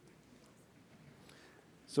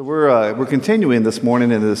So we're continuing this morning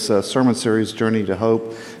in this sermon series, Journey to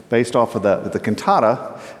Hope, based off of the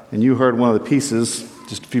cantata. And you heard one of the pieces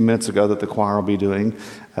just a few minutes ago that the choir will be doing,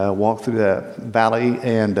 Walk Through the Valley,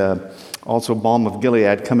 and also Balm of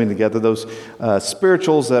Gilead coming together. Those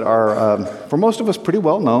spirituals that are, for most of us, pretty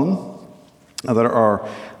well known, that are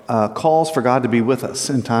calls for God to be with us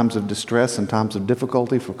in times of distress, in times of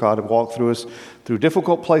difficulty, for God to walk through us through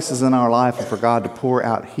difficult places in our life, and for God to pour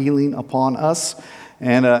out healing upon us.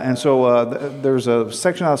 And so there's a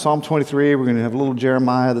section out of Psalm 23. We're going to have a little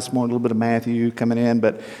Jeremiah this morning, a little bit of Matthew coming in,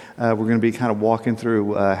 but we're going to be kind of walking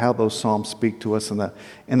through how those psalms speak to us in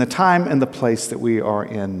the time and the place that we are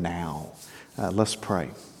in now. Let's pray.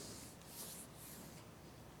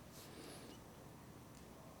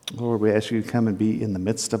 Lord, we ask you to come and be in the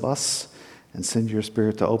midst of us and send your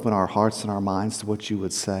Spirit to open our hearts and our minds to what you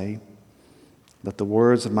would say. Let the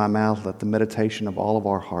words of my mouth, let the meditation of all of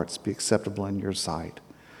our hearts be acceptable in your sight.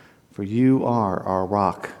 For you are our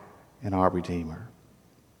rock and our Redeemer.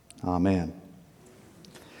 Amen.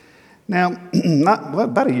 Now,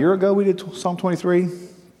 about a year ago we did Psalm 23.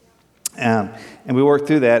 And we worked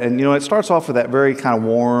through that. And, it starts off with that very kind of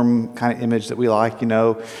warm kind of image that we like,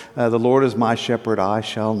 the Lord is my shepherd, I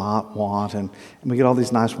shall not want. And we get all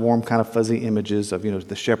these nice, warm, kind of fuzzy images of,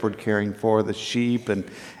 the shepherd caring for the sheep. And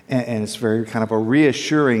it's very kind of a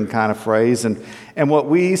reassuring kind of phrase. And what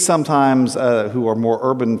we sometimes, who are more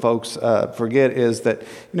urban folks, forget is that,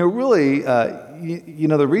 really,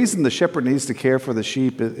 the reason the shepherd needs to care for the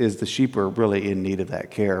sheep is the sheep are really in need of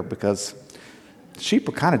that care, because sheep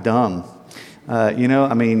are kind of dumb.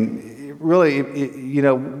 Really,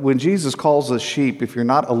 when Jesus calls us sheep, if you're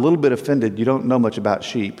not a little bit offended, you don't know much about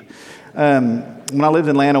sheep. When I lived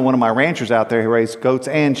in Atlanta, one of my ranchers out there, he raised goats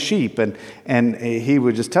and sheep, and he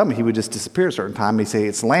would just tell me he would just disappear at a certain time. He'd say,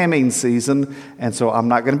 it's lambing season, and so I'm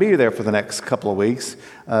not going to be there for the next couple of weeks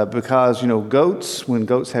because, goats, when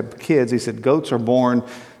goats have kids, he said, goats are born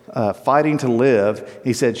fighting to live.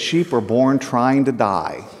 He said, sheep are born trying to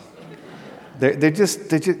die.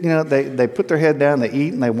 They put their head down, they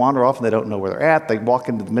eat, and they wander off, and they don't know where they're at. They walk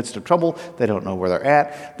into the midst of trouble, they don't know where they're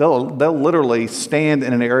at. They'll literally stand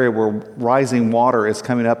in an area where rising water is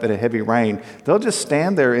coming up in a heavy rain. They'll just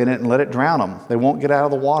stand there in it and let it drown them. They won't get out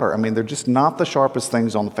of the water. They're just not the sharpest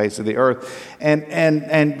things on the face of the earth.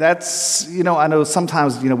 And that's, I know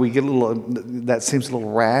sometimes, we get that seems a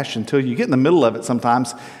little rash until you get in the middle of it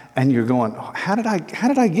sometimes, and you're going, how did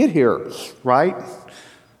I get here, right?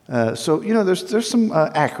 So there's some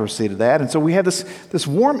accuracy to that. And so we have this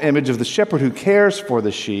warm image of the shepherd who cares for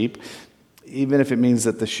the sheep, even if it means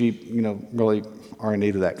that the sheep, really are in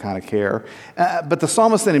need of that kind of care. But the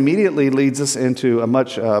psalmist then immediately leads us into a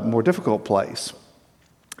much more difficult place.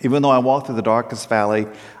 Even though I walk through the darkest valley,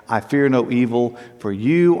 I fear no evil, for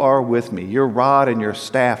you are with me. Your rod and your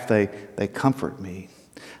staff, they comfort me.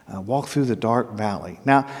 Walk through the dark valley.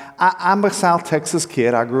 Now, I'm a South Texas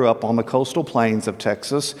kid. I grew up on the coastal plains of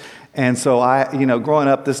Texas. And so growing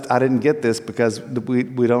up, I didn't get this because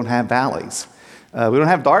we don't have valleys. We don't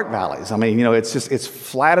have dark valleys. It's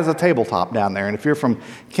flat as a tabletop down there. And if you're from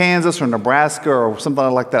Kansas or Nebraska or something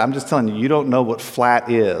like that, I'm just telling you, you don't know what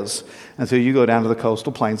flat is until you go down to the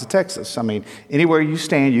coastal plains of Texas. Anywhere you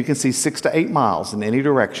stand, you can see 6 to 8 miles in any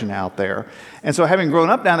direction out there. And so having grown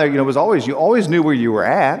up down there, you always knew where you were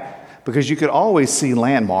at because you could always see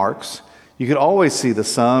landmarks. You could always see the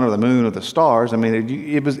sun or the moon or the stars.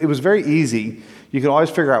 It was very easy. You could always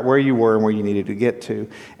figure out where you were and where you needed to get to.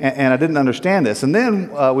 And I didn't understand this. And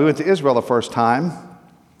then we went to Israel the first time,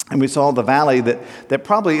 and we saw the valley that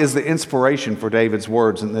probably is the inspiration for David's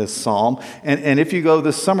words in this psalm. And if you go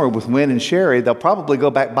this summer with Wynn and Sherry, they'll probably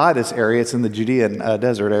go back by this area. It's in the Judean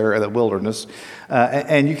desert area, the wilderness.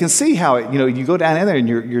 And you can see how you go down in there and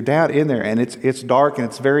you're down in there, and it's dark and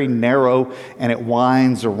it's very narrow and it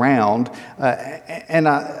winds around. And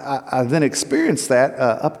I then experienced that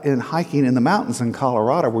up in hiking in the mountains in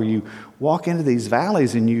Colorado, where you walk into these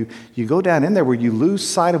valleys and you go down in there where you lose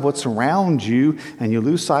sight of what's around you and you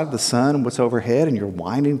lose sight of the sun and what's overhead, and you're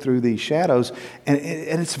winding through these shadows, and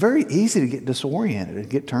it's very easy to get disoriented and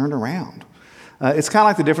get turned around. It's kind of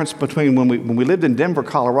like the difference between when we lived in Denver,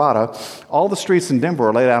 Colorado. All the streets in Denver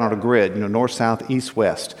are laid out on a grid, north, south, east,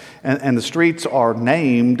 west. And the streets are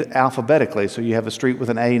named alphabetically. So you have a street with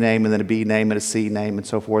an A name and then a B name and a C name and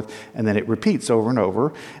so forth. And then it repeats over and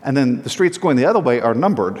over. And then the streets going the other way are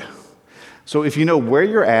numbered. So if you know where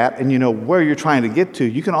you're at and you know where you're trying to get to,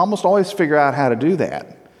 you can almost always figure out how to do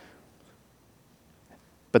that.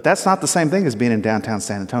 But that's not the same thing as being in downtown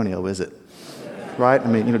San Antonio, is it? right? I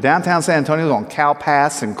mean, downtown San Antonio is on cow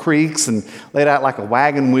paths and creeks and laid out like a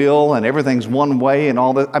wagon wheel, and everything's one way and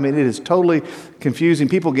all that. I mean, it is totally confusing.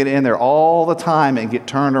 People get in there all the time and get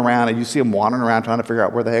turned around, and you see them wandering around trying to figure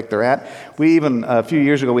out where the heck they're at. We even, a few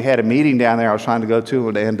years ago, we had a meeting down there I was trying to go to,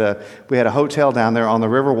 and we had a hotel down there on the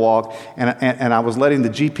Riverwalk, and I was letting the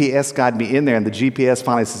GPS guide me in there, and the GPS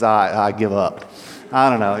finally says, I give up. I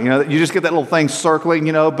don't know. You just get that little thing circling,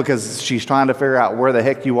 because she's trying to figure out where the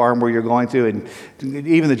heck you are and where you're going to, and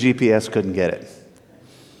even the GPS couldn't get it.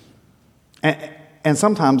 And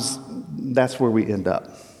sometimes that's where we end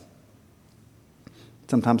up.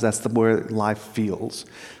 Sometimes that's where life feels,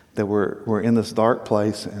 that we're in this dark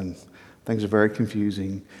place and things are very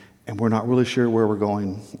confusing and we're not really sure where we're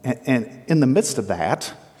going. And in the midst of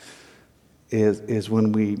that is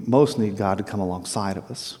when we most need God to come alongside of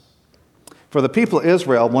us. For the people of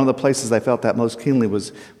Israel, one of the places they felt that most keenly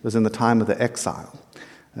was in the time of the exile.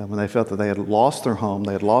 When they felt that they had lost their home,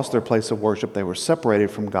 they had lost their place of worship, they were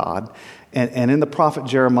separated from God. And in the prophet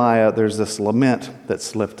Jeremiah, there's this lament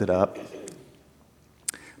that's lifted up.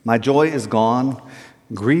 My joy is gone,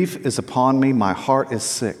 grief is upon me, my heart is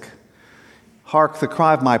sick. Hark the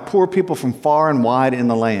cry of my poor people from far and wide in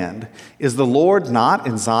the land. Is the Lord not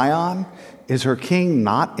in Zion? Is her king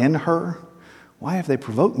not in her? Why have they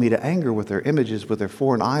provoked me to anger with their images, with their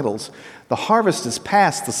foreign idols? The harvest is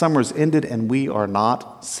past, the summer is ended, and we are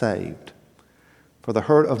not saved. For the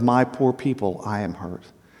hurt of my poor people I am hurt.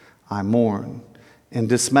 I mourn, and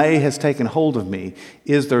dismay has taken hold of me.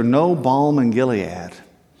 Is there no balm in Gilead?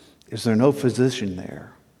 Is there no physician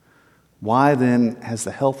there? Why then has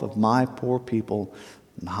the health of my poor people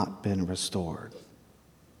not been restored?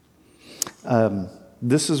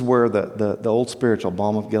 This is where the old spiritual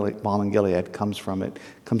balm in Gilead comes from. It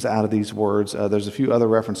comes out of these words. There's a few other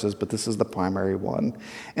references, but this is the primary one.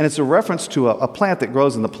 And it's a reference to a plant that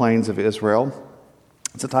grows in the plains of Israel.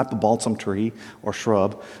 It's a type of balsam tree or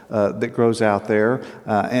shrub that grows out there,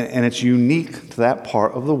 and it's unique to that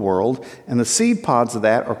part of the world. And the seed pods of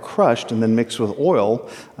that are crushed and then mixed with oil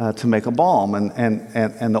to make a balm.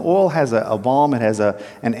 And the oil has a balm. It has an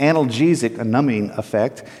analgesic, a numbing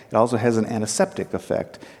effect. It also has an antiseptic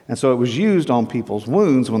effect. And so it was used on people's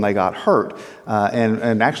wounds when they got hurt,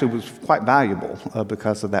 and actually was quite valuable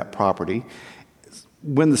because of that property.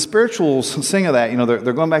 When the spirituals sing of that,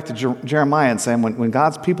 they're going back to Jeremiah and saying when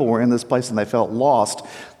God's people were in this place and they felt lost,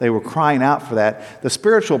 they were crying out for that. The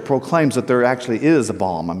spiritual proclaims that there actually is a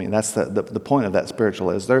balm. I mean, that's the point of that spiritual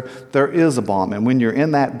is there is a balm. And when you're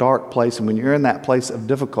in that dark place and when you're in that place of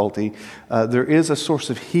difficulty, there is a source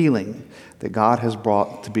of healing that God has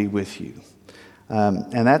brought to be with you.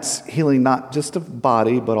 And that's healing not just of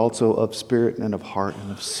body, but also of spirit and of heart and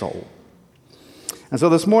of soul. And so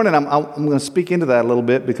this morning, I'm going to speak into that a little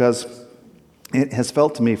bit because it has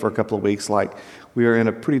felt to me for a couple of weeks like we are in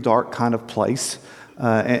a pretty dark kind of place.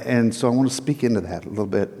 And so I want to speak into that a little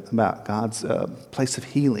bit about God's place of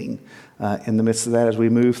healing in the midst of that as we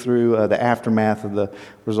move through the aftermath of the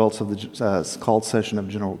results of the called session of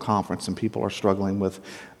General Conference, and people are struggling with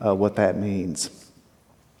what that means.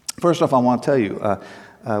 First off, I want to tell you,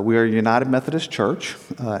 we are a United Methodist Church,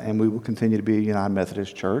 and we will continue to be a United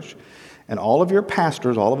Methodist Church. And all of your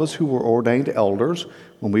pastors, all of us who were ordained elders,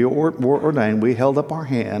 when we were ordained, we held up our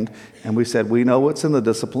hand and we said, we know what's in the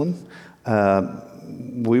discipline.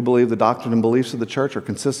 We believe the doctrine and beliefs of the church are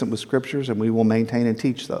consistent with scriptures, and we will maintain and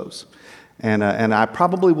teach those. And I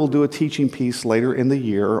probably will do a teaching piece later in the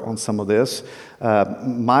year on some of this.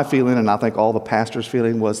 My feeling, and I think all the pastors'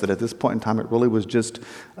 feeling, was that at this point in time, it really was just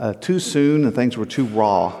too soon and things were too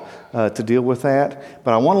raw to deal with that.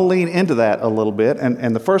 But I want to lean into that a little bit.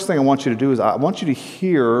 And the first thing I want you to do is I want you to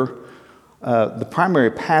hear the primary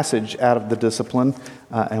passage out of the discipline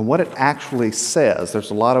and what it actually says. There's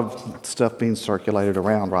a lot of stuff being circulated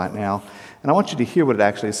around right now. And I want you to hear what it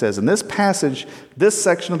actually says. In this passage, this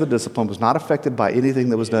section of the discipline was not affected by anything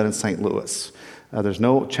that was done in St. Louis. There's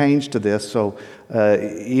no change to this. So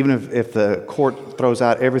even if the court throws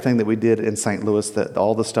out everything that we did in St. Louis,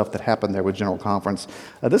 all the stuff that happened there with General Conference,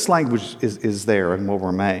 this language is there and will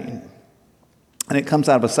remain. And it comes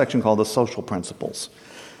out of a section called the Social Principles.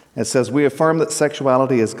 It says, we affirm that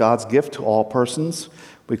sexuality is God's gift to all persons.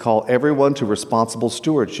 We call everyone to responsible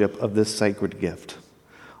stewardship of this sacred gift.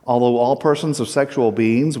 Although all persons are sexual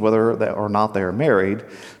beings, whether or not they are married,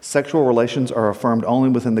 sexual relations are affirmed only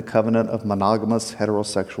within the covenant of monogamous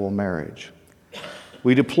heterosexual marriage.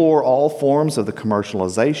 We deplore all forms of the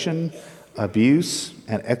commercialization, abuse,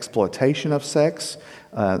 and exploitation of sex.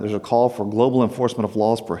 There's a call for global enforcement of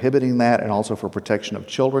laws prohibiting that and also for protection of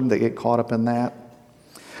children that get caught up in that.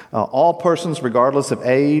 All persons, regardless of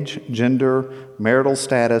age, gender, marital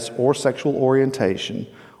status, or sexual orientation,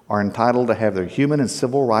 are entitled to have their human and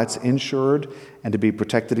civil rights ensured and to be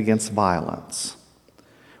protected against violence.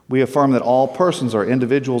 We affirm that all persons are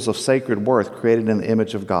individuals of sacred worth created in the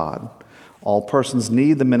image of God. All persons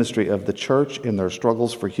need the ministry of the church in their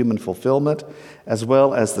struggles for human fulfillment, as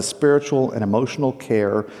well as the spiritual and emotional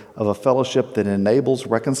care of a fellowship that enables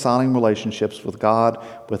reconciling relationships with God,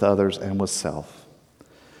 with others, and with self.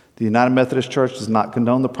 The United Methodist Church does not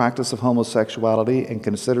condone the practice of homosexuality and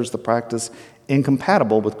considers the practice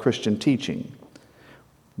incompatible with Christian teaching.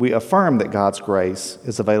 We affirm that God's grace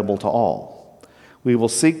is available to all. We will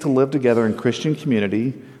seek to live together in Christian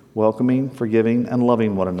community, welcoming, forgiving, and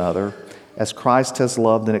loving one another, as Christ has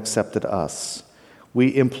loved and accepted us.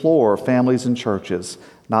 We implore families and churches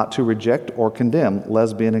not to reject or condemn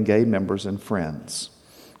lesbian and gay members and friends.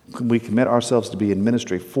 We commit ourselves to be in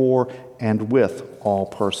ministry for and with all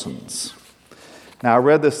persons. Now, I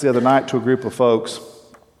read this the other night to a group of folks,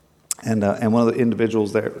 and one of the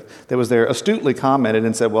individuals that was there astutely commented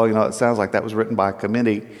and said, well, it sounds like that was written by a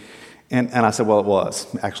committee. And I said, well, it was.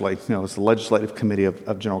 Actually, it was the Legislative Committee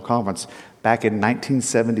of General Conference back in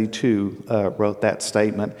 1972 wrote that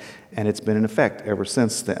statement, and it's been in effect ever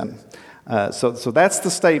since then. So that's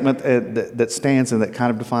the statement that stands and that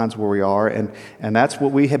kind of defines where we are, and that's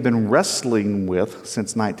what we have been wrestling with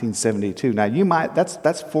since 1972. Now,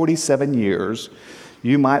 that's 47 years.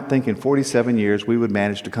 You might think in 47 years we would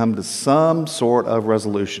manage to come to some sort of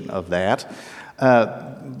resolution of that.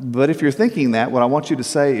 But if you're thinking that, what I want you to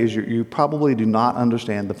say is you probably do not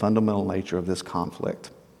understand the fundamental nature of this conflict.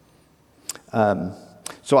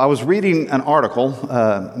 So I was reading an article,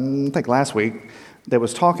 I think last week, that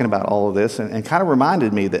was talking about all of this and kind of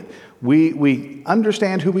reminded me that we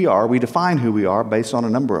understand who we are, we define who we are based on a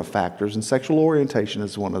number of factors, and sexual orientation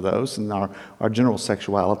is one of those, and our general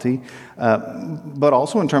sexuality, but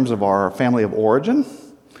also in terms of our family of origin,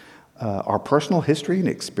 our personal history and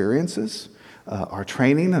experiences, our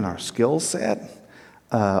training and our skill set,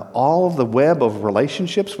 all of the web of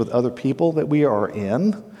relationships with other people that we are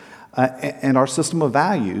in, and our system of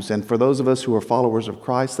values. And for those of us who are followers of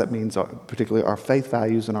Christ, that means particularly our faith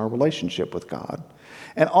values and our relationship with God.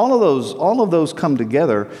 And all of those come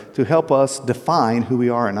together to help us define who we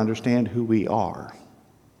are and understand who we are.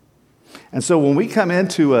 And so when we come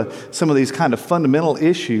into some of these kind of fundamental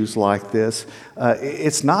issues like this,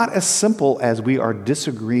 it's not as simple as we are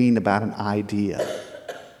disagreeing about an idea.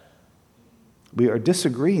 We are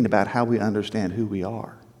disagreeing about how we understand who we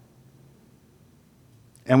are.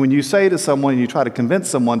 And when you say to someone, you try to convince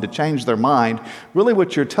someone to change their mind, really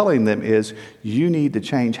what you're telling them is you need to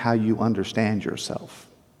change how you understand yourself.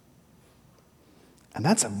 And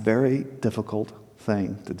that's a very difficult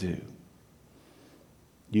thing to do.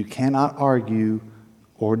 You cannot argue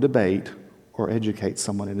or debate or educate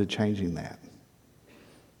someone into changing that.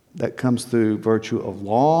 That comes through virtue of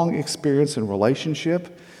long experience in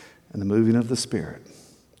relationship and the moving of the Spirit.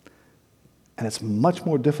 And it's much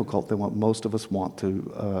more difficult than what most of us want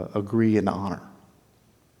to agree and honor.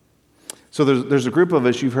 So there's a group of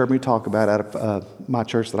us you've heard me talk about out of my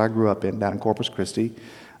church that I grew up in down in Corpus Christi.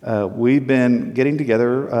 We've been getting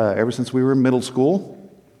together ever since we were in middle school.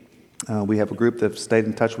 We have a group that's stayed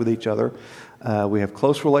in touch with each other. We have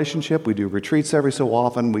close relationship. We do retreats every so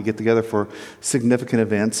often. We get together for significant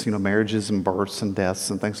events, marriages and births and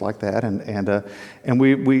deaths and things like that. And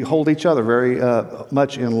we hold each other very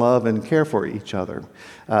much in love and care for each other.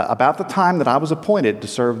 About the time that I was appointed to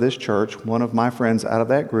serve this church, one of my friends out of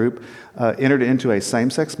that group entered into a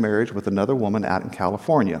same-sex marriage with another woman out in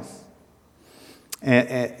California.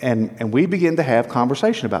 And we begin to have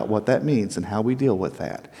conversation about what that means and how we deal with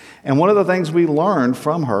that. And one of the things we learned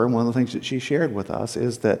from her, and one of the things that she shared with us,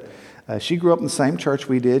 is that she grew up in the same church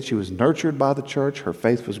we did. She was nurtured by the church. Her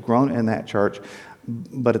faith was grown in that church.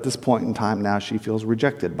 But at this point in time now, she feels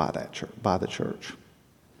rejected by that church, by the church.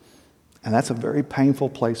 And that's a very painful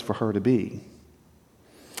place for her to be.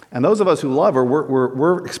 And those of us who love her,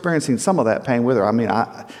 we're experiencing some of that pain with her. I mean,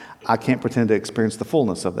 I can't pretend to experience the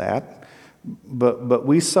fullness of that. But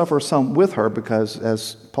we suffer some with her because,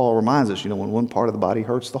 as Paul reminds us, when one part of the body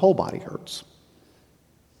hurts, the whole body hurts.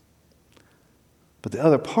 But the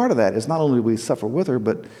other part of that is not only do we suffer with her,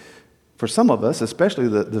 but for some of us, especially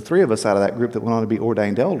the three of us out of that group that went on to be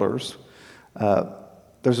ordained elders,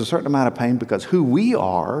 there's a certain amount of pain because who we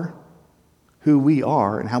are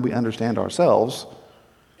and how we understand ourselves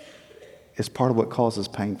is part of what causes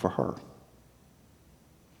pain for her.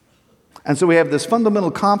 And so we have this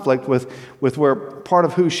fundamental conflict with where part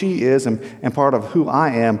of who she is and part of who I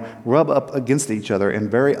am rub up against each other in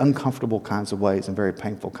very uncomfortable kinds of ways and very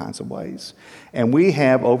painful kinds of ways. And we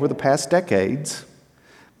have, over the past decades,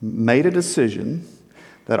 made a decision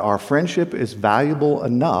that our friendship is valuable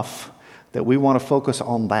enough that we want to focus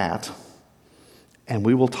on that, and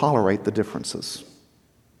we will tolerate the differences.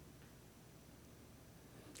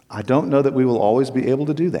 I don't know that we will always be able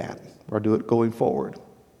to do that or do it going forward.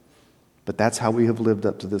 But that's how we have lived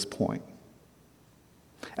up to this point.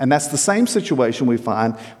 And that's the same situation we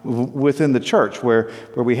find within the church where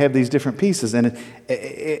we have these different pieces. And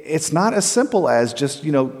it's not as simple as just,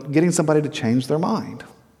 getting somebody to change their mind.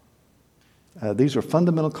 These are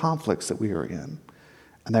fundamental conflicts that we are in,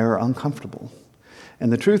 and they are uncomfortable.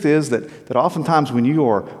 And the truth is that oftentimes when you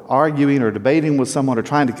are arguing or debating with someone or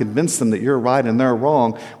trying to convince them that you're right and they're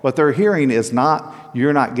wrong, what they're hearing is not,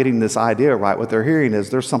 you're not getting this idea right. What they're hearing is,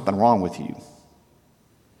 there's something wrong with you.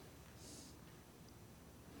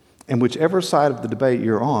 And whichever side of the debate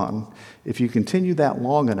you're on, if you continue that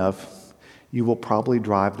long enough, you will probably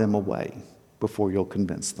drive them away before you'll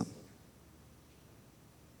convince them.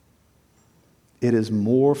 It is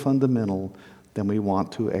more fundamental than we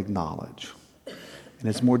want to acknowledge. And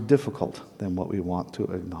it's more difficult than what we want to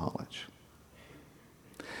acknowledge.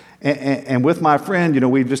 And with my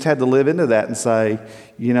friend, we've just had to live into that and say,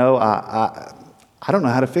 I don't know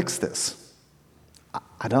how to fix this.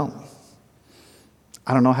 I don't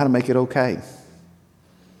know how to make it okay.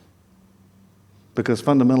 Because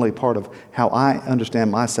fundamentally, part of how I understand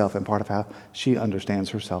myself and part of how she understands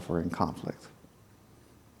herself are in conflict.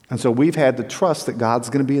 And so we've had to trust that God's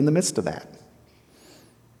going to be in the midst of that.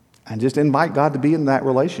 And just invite God to be in that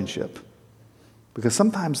relationship. Because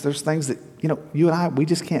sometimes there's things that, you and I, we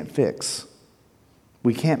just can't fix.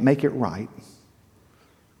 We can't make it right.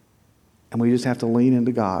 And we just have to lean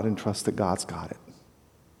into God and trust that God's got it.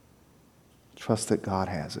 Trust that God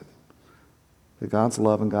has it. That God's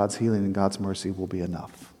love and God's healing and God's mercy will be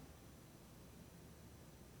enough.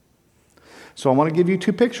 So I want to give you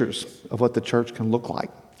two pictures of what the church can look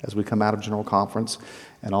like as we come out of General Conference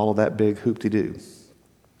and all of that big hoop-de-doo.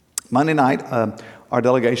 Monday night, our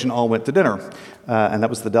delegation all went to dinner, and that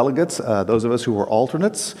was the delegates, those of us who were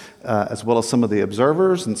alternates, as well as some of the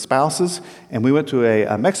observers and spouses, and we went to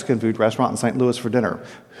a Mexican food restaurant in St. Louis for dinner.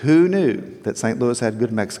 Who knew that St. Louis had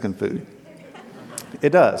good Mexican food?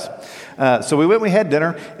 It does. So we went, we had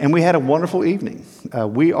dinner, and we had a wonderful evening.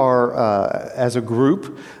 We are, as a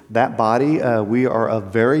group, that body, we are of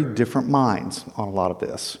very different minds on a lot of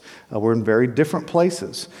this. We're in very different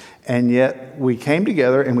places. And yet we came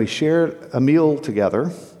together and we shared a meal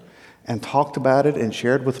together and talked about it and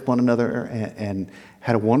shared with one another and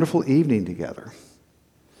had a wonderful evening together.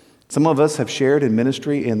 Some of us have shared in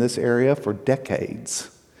ministry in this area for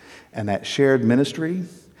decades. And that shared ministry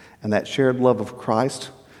and that shared love of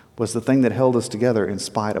Christ was the thing that held us together in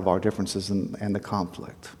spite of our differences and the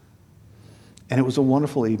conflict. And it was a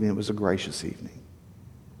wonderful evening. It was a gracious evening.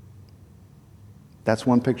 That's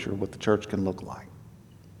one picture of what the church can look like.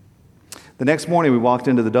 The next morning, we walked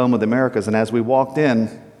into the Dome of the Americas, and as we walked in,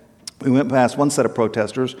 we went past one set of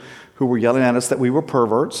protesters who were yelling at us that we were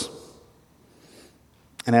perverts.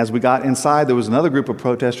 And as we got inside, there was another group of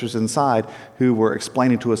protesters inside who were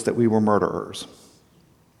explaining to us that we were murderers.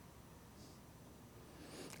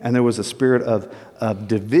 And there was a spirit of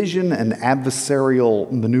division and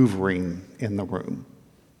adversarial maneuvering in the room.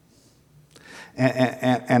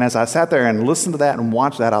 And as I sat there and listened to that and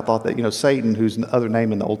watched that, I thought that, Satan, whose other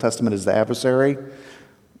name in the Old Testament is the adversary,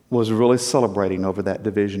 was really celebrating over that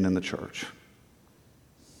division in the church.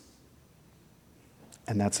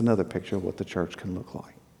 And that's another picture of what the church can look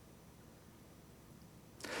like.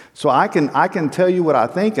 So I can tell you what I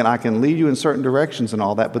think, and I can lead you in certain directions and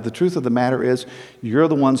all that, but the truth of the matter is, you're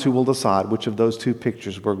the ones who will decide which of those two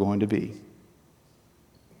pictures we're going to be.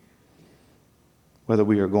 Whether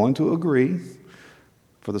we are going to agree,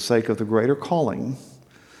 for the sake of the greater calling,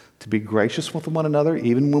 to be gracious with one another,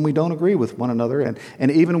 even when we don't agree with one another,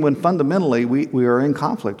 and even when fundamentally we are in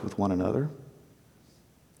conflict with one another,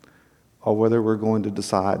 or whether we're going to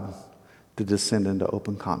decide to descend into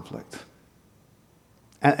open conflict.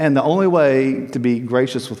 And the only way to be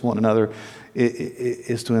gracious with one another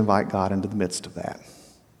is to invite God into the midst of that.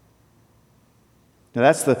 Now,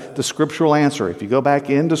 that's the scriptural answer. If you go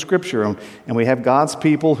back into Scripture and we have God's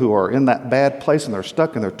people who are in that bad place and they're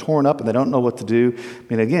stuck and they're torn up and they don't know what to do. I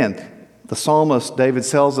mean, again, the psalmist David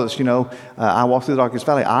tells us, I walk through the darkest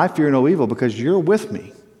valley. I fear no evil because you're with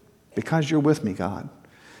me. Because you're with me, God.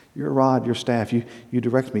 Your rod, your staff, you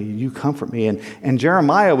direct me, you comfort me. And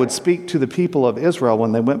Jeremiah would speak to the people of Israel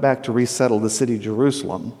when they went back to resettle the city of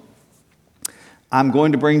Jerusalem. I'm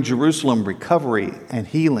going to bring Jerusalem recovery and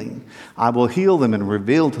healing. I will heal them and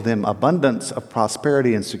reveal to them abundance of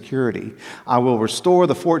prosperity and security. I will restore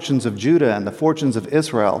the fortunes of Judah and the fortunes of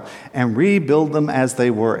Israel and rebuild them as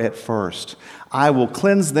they were at first. I will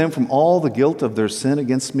cleanse them from all the guilt of their sin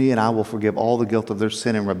against me, and I will forgive all the guilt of their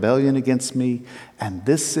sin and rebellion against me. And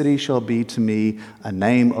this city shall be to me a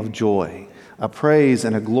name of joy, a praise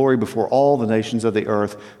and a glory before all the nations of the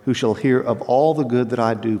earth, who shall hear of all the good that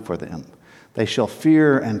I do for them. They shall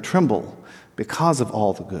fear and tremble because of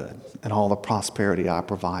all the good and all the prosperity I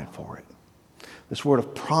provide for it. This word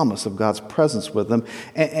of promise of God's presence with them.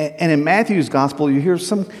 And in Matthew's gospel, you hear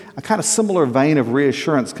a kind of similar vein of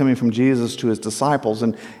reassurance coming from Jesus to his disciples.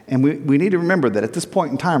 And we need to remember that at this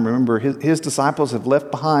point in time, remember, his disciples have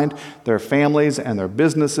left behind their families and their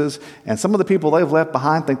businesses. And some of the people they've left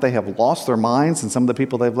behind think they have lost their minds. And some of the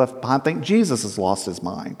people they've left behind think Jesus has lost his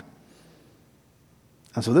mind.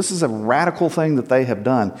 And so this is a radical thing that they have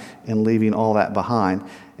done in leaving all that behind.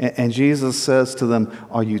 And Jesus says to them,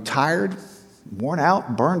 are you tired, worn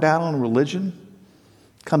out, burned out on religion?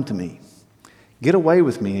 Come to me. Get away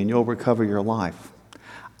with me and you'll recover your life.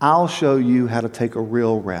 I'll show you how to take a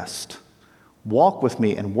real rest. Walk with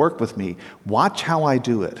me and work with me. Watch how I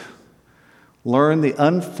do it. Learn the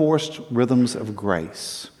unforced rhythms of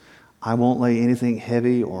grace. I won't lay anything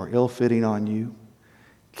heavy or ill-fitting on you.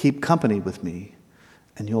 Keep company with me,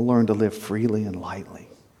 and you'll learn to live freely and lightly.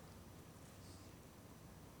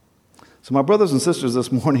 So my brothers and sisters,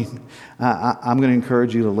 this morning, I'm going to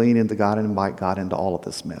encourage you to lean into God and invite God into all of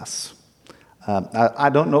this mess. I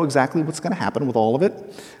don't know exactly what's going to happen with all of it.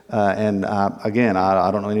 Again,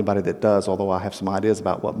 I don't know anybody that does, although I have some ideas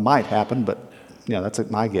about what might happen, but that's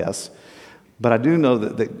my guess. But I do know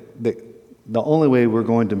that the only way we're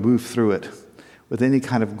going to move through it with any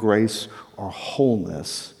kind of grace or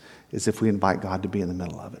wholeness is if we invite God to be in the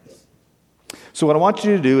middle of it. So what I want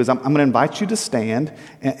you to do is I'm going to invite you to stand,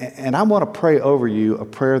 and I want to pray over you a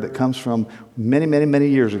prayer that comes from many, many, many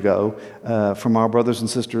years ago from our brothers and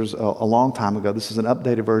sisters a long time ago. This is an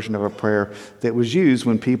updated version of a prayer that was used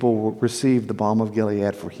when people received the balm of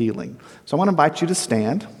Gilead for healing. So I want to invite you to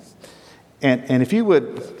stand, and if you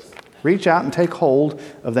would reach out and take hold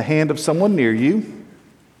of the hand of someone near you.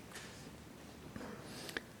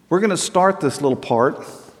 We're going to start this little part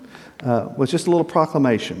with just a little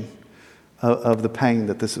proclamation of the pain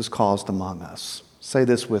that this has caused among us. Say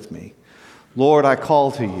this with me. Lord, I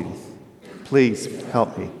call to you. Please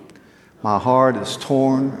help me. My heart is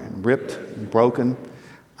torn and ripped and broken.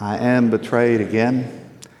 I am betrayed again.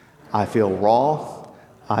 I feel raw.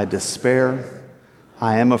 I despair.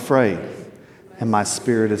 I am afraid, and my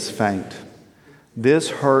spirit is faint. This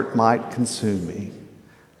hurt might consume me.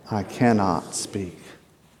 I cannot speak.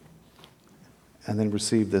 And then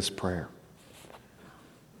receive this prayer.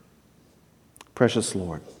 Precious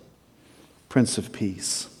Lord, Prince of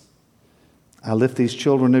Peace, I lift these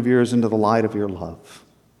children of yours into the light of your love.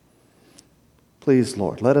 Please,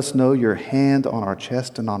 Lord, let us know your hand on our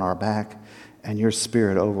chest and on our back and your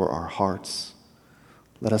spirit over our hearts.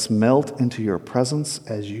 Let us melt into your presence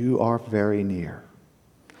as you are very near.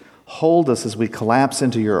 Hold us as we collapse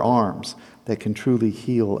into your arms that can truly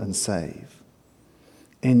heal and save.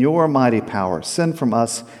 In your mighty power, send from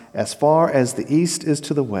us as far as the east is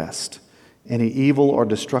to the west any evil or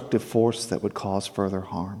destructive force that would cause further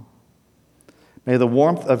harm. May the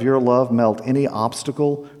warmth of your love melt any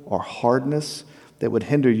obstacle or hardness that would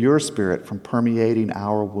hinder your spirit from permeating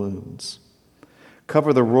our wounds.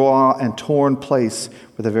 Cover the raw and torn place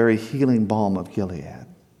with the very healing balm of Gilead.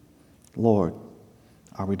 Lord,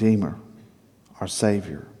 our Redeemer, our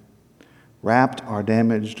Savior, wrapped our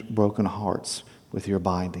damaged, broken hearts with your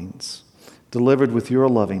bindings, delivered with your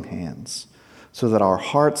loving hands, so that our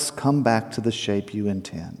hearts come back to the shape you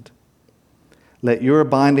intend. Let your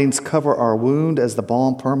bindings cover our wound as the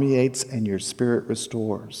balm permeates and your spirit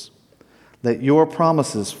restores. Let your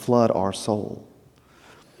promises flood our soul.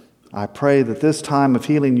 I pray that this time of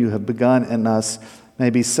healing you have begun in us may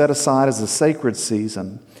be set aside as a sacred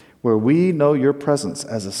season where we know your presence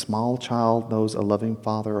as a small child knows a loving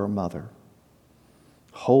father or mother.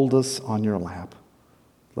 Hold us on your lap.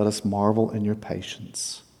 Let us marvel in your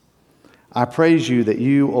patience. I praise you that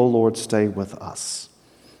you, O Lord, stay with us,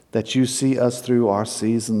 that you see us through our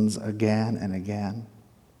seasons again and again.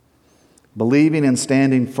 Believing and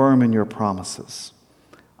standing firm in your promises,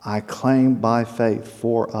 I claim by faith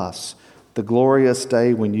for us the glorious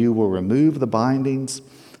day when you will remove the bindings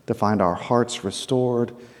to find our hearts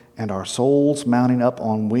restored and our souls mounting up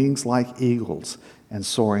on wings like eagles and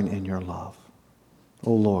soaring in your love.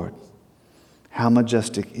 O Lord, how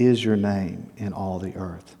majestic is your name in all the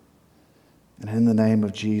earth. And in the name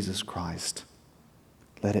of Jesus Christ,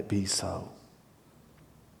 Let it be so.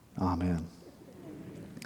 Amen.